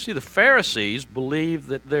things. You see, the Pharisees believed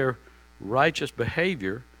that their righteous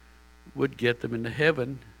behavior would get them into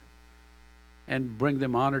heaven and bring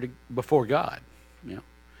them honor before God. You know,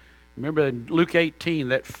 remember in Luke 18,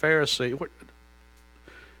 that Pharisee,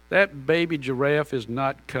 that baby giraffe is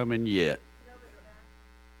not coming yet.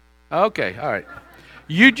 Okay, all right.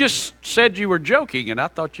 You just said you were joking, and I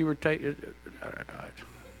thought you were taking. All right.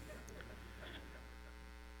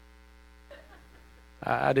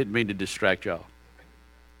 I didn't mean to distract y'all.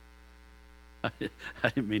 I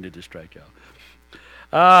didn't mean to distract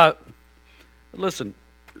y'all. Listen,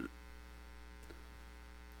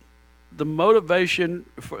 the motivation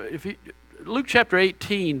for Luke chapter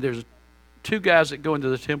 18, there's two guys that go into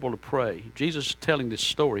the temple to pray. Jesus is telling this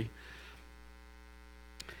story.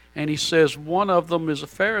 And he says one of them is a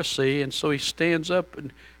Pharisee, and so he stands up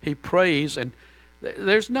and he prays, and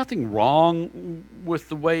there's nothing wrong with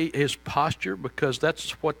the way his posture, because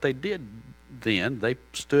that's what they did then. They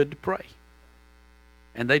stood to pray.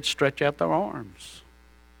 And they'd stretch out their arms.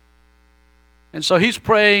 And so he's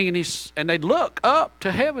praying, and they'd look up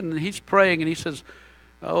to heaven, and he's praying, and he says,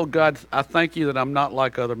 "Oh God, I thank you that I'm not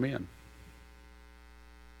like other men."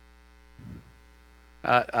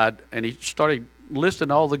 And he started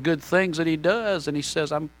listing all the good things that he does, and he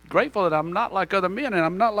says, "I'm grateful that I'm not like other men, and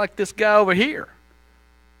I'm not like this guy over here."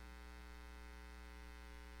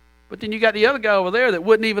 But then you got the other guy over there that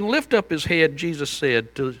wouldn't even lift up his head, Jesus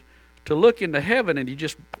said, to look into heaven, and he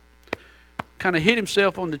just kind of hit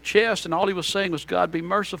himself on the chest, and all he was saying was, "God, be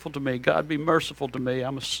merciful to me. God, be merciful to me.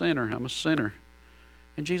 I'm a sinner. I'm a sinner."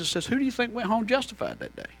 And Jesus says, "Who do you think went home justified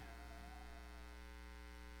that day?"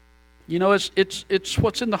 You know, it's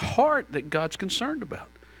what's in the heart that God's concerned about.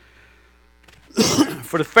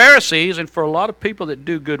 For the Pharisees and for a lot of people that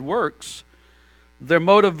do good works, their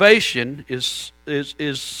motivation is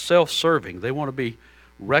self-serving. They want to be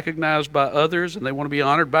recognized by others, and they want to be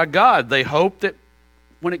honored by God. They hope that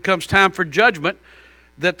when it comes time for judgment,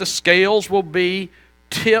 that the scales will be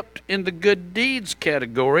tipped in the good deeds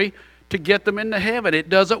category to get them into heaven. It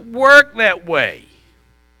doesn't work that way.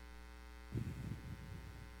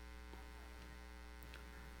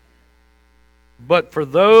 But for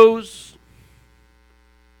those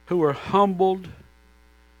who are humbled,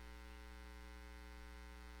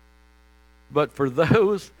 by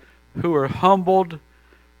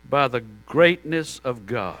the greatness of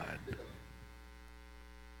God,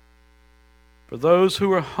 for those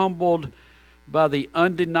who are humbled by the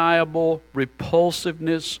undeniable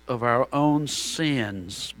repulsiveness of our own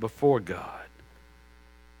sins before God,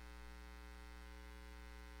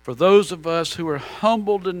 for those of us who are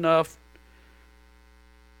humbled enough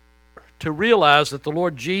to realize that the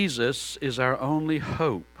Lord Jesus is our only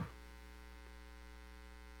hope,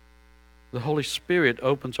 the Holy Spirit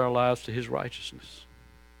opens our lives to His righteousness.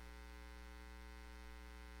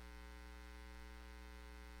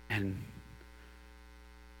 And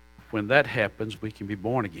when that happens, we can be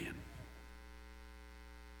born again.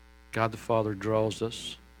 God the Father draws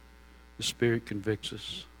us. The Spirit convicts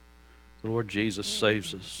us. The Lord Jesus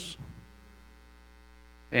saves us.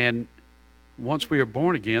 And once we are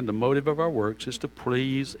born again, the motive of our works is to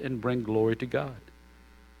please and bring glory to God.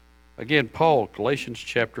 Again, Paul, Galatians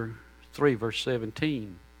chapter 3, verse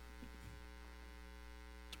 17.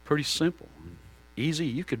 It's pretty simple. Easy.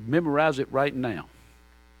 You could memorize it right now.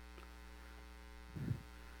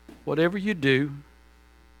 Whatever you do,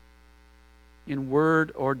 in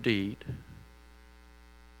word or deed,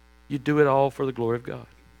 you do it all for the glory of God.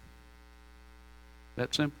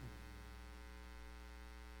 That simple.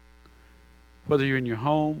 Whether you're in your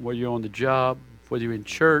home, whether you're on the job, whether you're in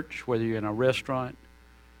church, whether you're in a restaurant,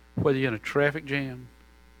 whether you're in a traffic jam,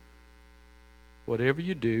 whatever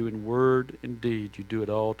you do in word and deed, you do it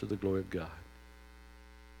all to the glory of God.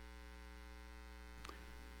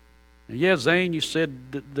 And yeah, Zane, you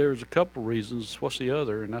said that there's a couple reasons. What's the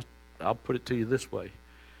other? And I'll put it to you this way.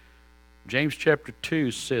 James chapter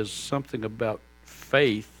 2 says something about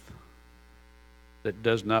faith that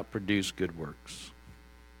does not produce good works.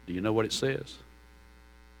 Do you know what it says?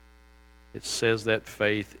 It says that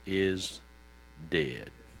faith is dead.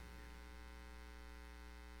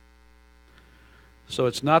 So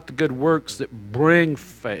it's not the good works that bring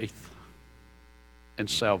faith and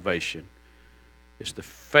salvation. It's the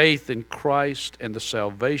faith in Christ and the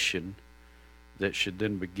salvation that should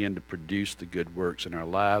then begin to produce the good works in our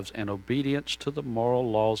lives and obedience to the moral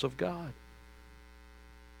laws of God.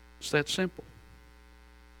 It's that simple.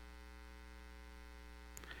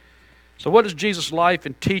 So what does Jesus' life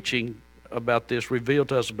and teaching about this reveal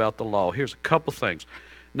to us about the law? Here's a couple things.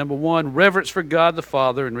 Number one, reverence for God the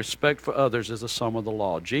Father and respect for others is the sum of the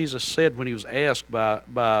law. Jesus said when he was asked by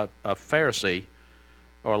a Pharisee,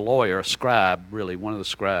 or a lawyer, a scribe, really, one of the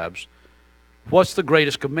scribes, what's the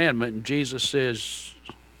greatest commandment? And Jesus says,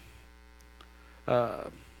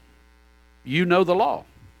 you know the law.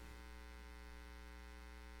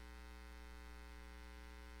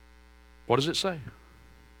 What does it say?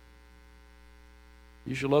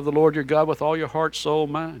 You shall love the Lord your God with all your heart, soul,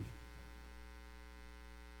 mind.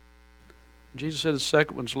 Jesus said the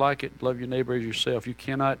second one's like it, love your neighbor as yourself. You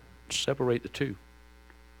cannot separate the two.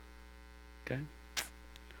 Okay?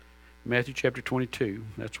 Matthew chapter 22,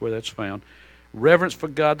 that's where that's found. Reverence for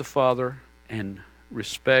God the Father and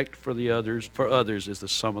respect for others is the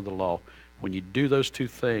sum of the law. When you do those two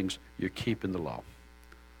things, you're keeping the law.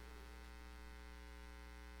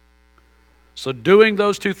 So doing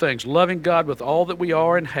those two things, loving God with all that we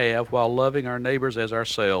are and have while loving our neighbors as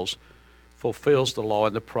ourselves, fulfills the law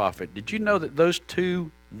and the prophet. Did you know that those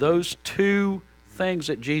two things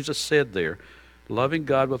that Jesus said there, loving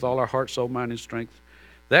God with all our heart, soul, mind, and strength,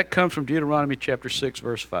 that comes from Deuteronomy chapter 6,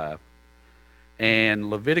 verse 5. And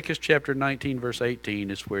Leviticus chapter 19, verse 18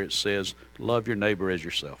 is where it says, love your neighbor as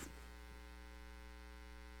yourself.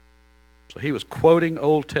 So he was quoting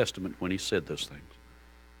Old Testament when he said those things.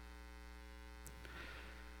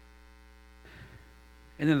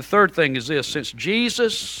 And then the third thing is this: since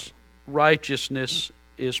Jesus' righteousness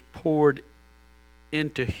is poured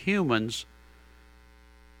into humans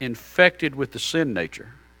infected with the sin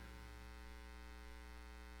nature,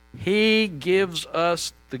 he gives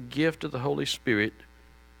us the gift of the Holy Spirit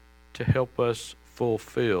to help us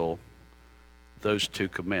fulfill those two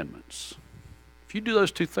commandments. If you do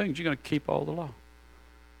those two things, you're going to keep all the law.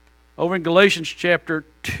 Over in Galatians chapter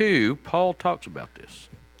 2, Paul talks about this.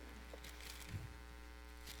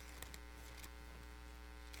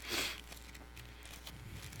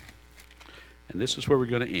 And this is where we're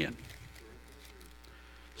going to end.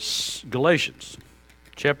 Galatians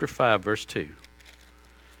chapter 5, verse 2.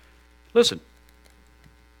 Listen,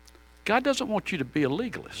 God doesn't want you to be a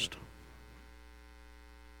legalist.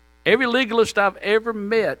 Every legalist I've ever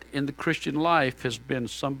met in the Christian life has been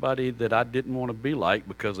somebody that I didn't want to be like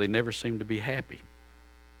because they never seemed to be happy.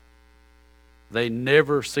 They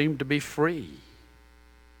never seemed to be free.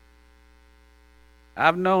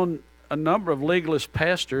 I've known a number of legalist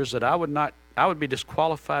pastors that I would be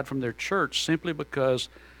disqualified from their church simply because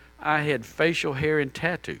I had facial hair and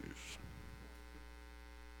tattoos.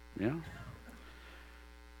 Yeah.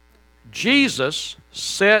 Jesus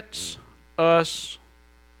sets us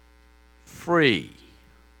free.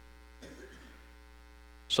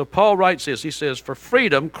 So Paul writes this. He says, for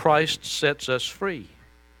freedom Christ sets us free.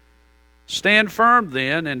 Stand firm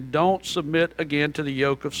then and don't submit again to the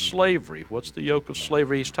yoke of slavery. What's the yoke of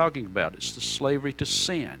slavery he's talking about? It's the slavery to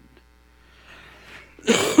sin.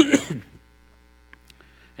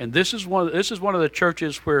 And this is one of the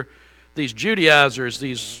churches where these Judaizers,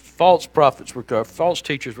 these false prophets, false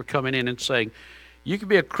teachers were coming in and saying, you can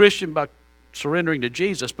be a Christian by surrendering to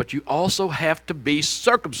Jesus, but you also have to be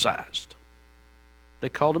circumcised. They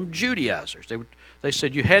called them Judaizers. They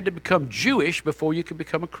said you had to become Jewish before you could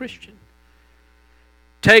become a Christian.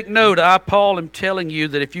 Take note, I, Paul, am telling you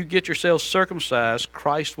that if you get yourselves circumcised,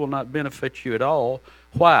 Christ will not benefit you at all.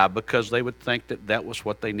 Why? Because they would think that that was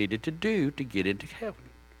what they needed to do to get into heaven.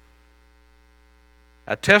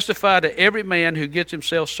 I testify to every man who gets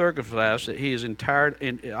himself circumcised that he is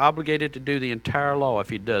obligated to do the entire law if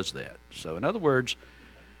he does that. So in other words,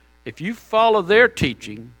 if you follow their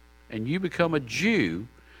teaching and you become a Jew,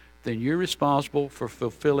 then you're responsible for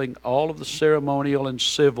fulfilling all of the ceremonial and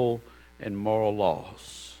civil and moral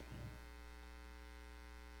laws.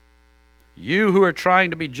 You who are trying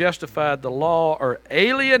to be justified the law are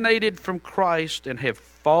alienated from Christ and have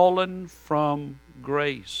fallen from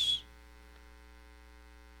grace.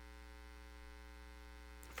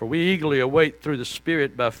 For we eagerly await through the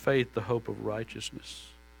Spirit by faith the hope of righteousness.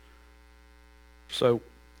 So,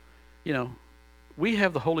 we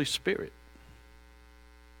have the Holy Spirit.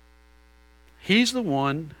 He's the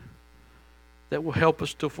one that will help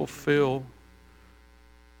us to fulfill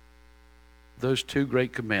those two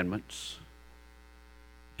great commandments.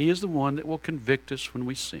 He is the one that will convict us when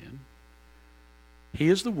we sin. He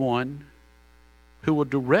is the one who will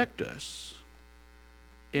direct us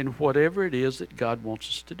in whatever it is that God wants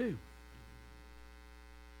us to do.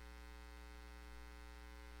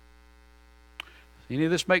 Any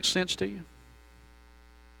of this make sense to you?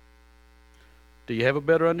 Do you have a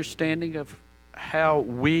better understanding of how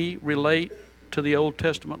we relate to the Old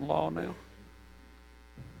Testament law now?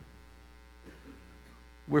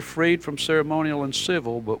 We're freed from ceremonial and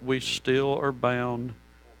civil, but we still are bound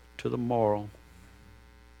to the moral.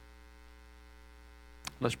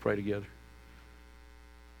 Let's pray together.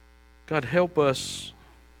 God, help us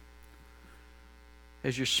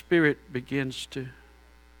as your Spirit begins to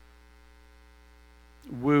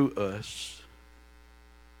woo us.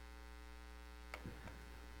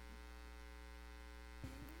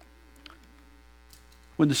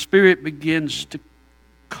 When the Spirit begins to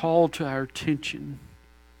call to our attention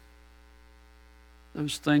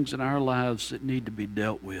those things in our lives that need to be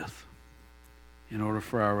dealt with, in order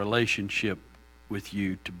for our relationship with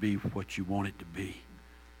you to be what you want it to be.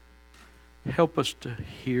 Help us to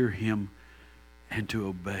hear Him and to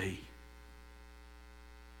obey.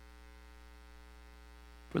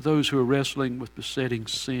 For those who are wrestling with besetting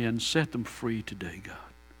sin, set them free today, God.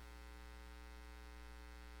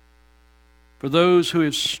 For those who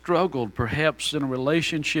have struggled, perhaps in a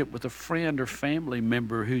relationship with a friend or family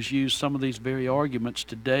member who's used some of these very arguments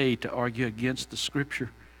today to argue against the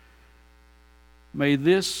Scripture, may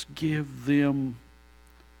this give them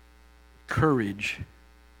courage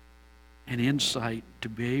and insight to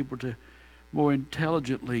be able to more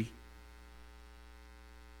intelligently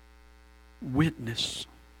witness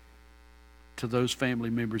to those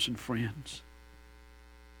family members and friends.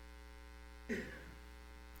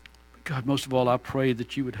 God, most of all, I pray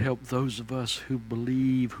that you would help those of us who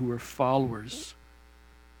believe, who are followers,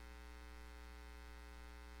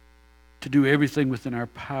 to do everything within our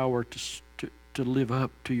power to live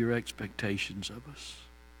up to your expectations of us.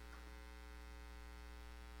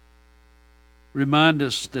 Remind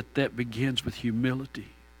us that that begins with humility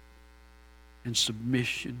and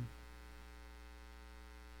submission.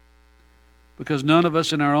 Because none of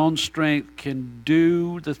us in our own strength can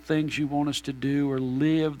do the things you want us to do or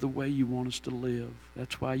live the way you want us to live.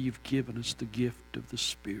 That's why you've given us the gift of the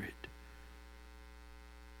Spirit.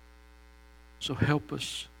 So help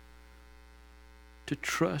us to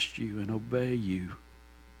trust you and obey you,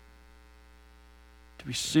 to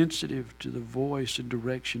be sensitive to the voice and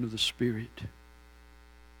direction of the Spirit.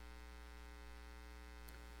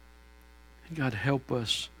 And God, help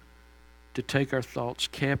us to take our thoughts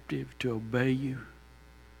captive, to obey you.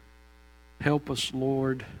 Help us,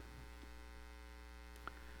 Lord,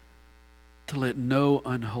 to let no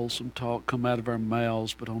unwholesome talk come out of our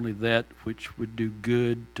mouths, but only that which would do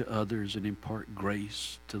good to others and impart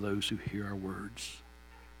grace to those who hear our words.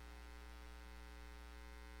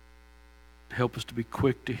 Help us to be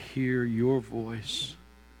quick to hear your voice,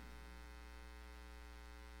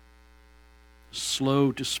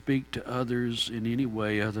 slow to speak to others in any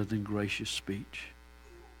way other than gracious speech,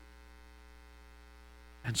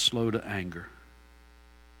 and slow to anger,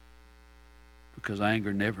 because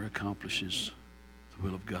anger never accomplishes the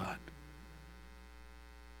will of God.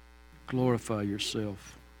 Glorify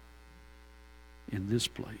yourself in this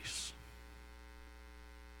place.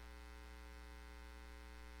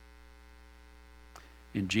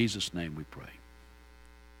 In Jesus' name we pray.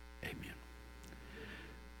 Amen.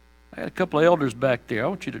 I got a couple of elders back there. I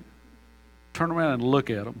want you to turn around and look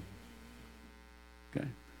at them. Okay?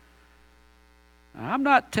 Now, I'm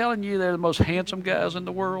not telling you they're the most handsome guys in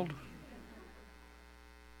the world,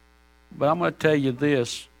 but I'm going to tell you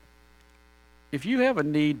this. If you have a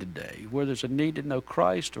need today, whether it's a need to know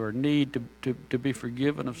Christ or a need to be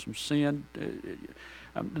forgiven of some sin,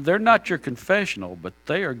 they're not your confessional, but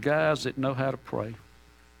they are guys that know how to pray.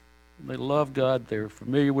 They love God. They're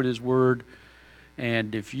familiar with His Word.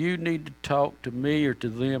 And if you need to talk to me or to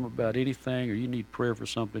them about anything, or you need prayer for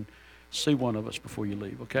something, see one of us before you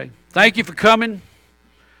leave, okay? Thank you for coming.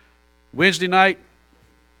 Wednesday night,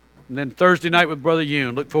 and then Thursday night with Brother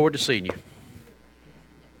Yoon. Look forward to seeing you.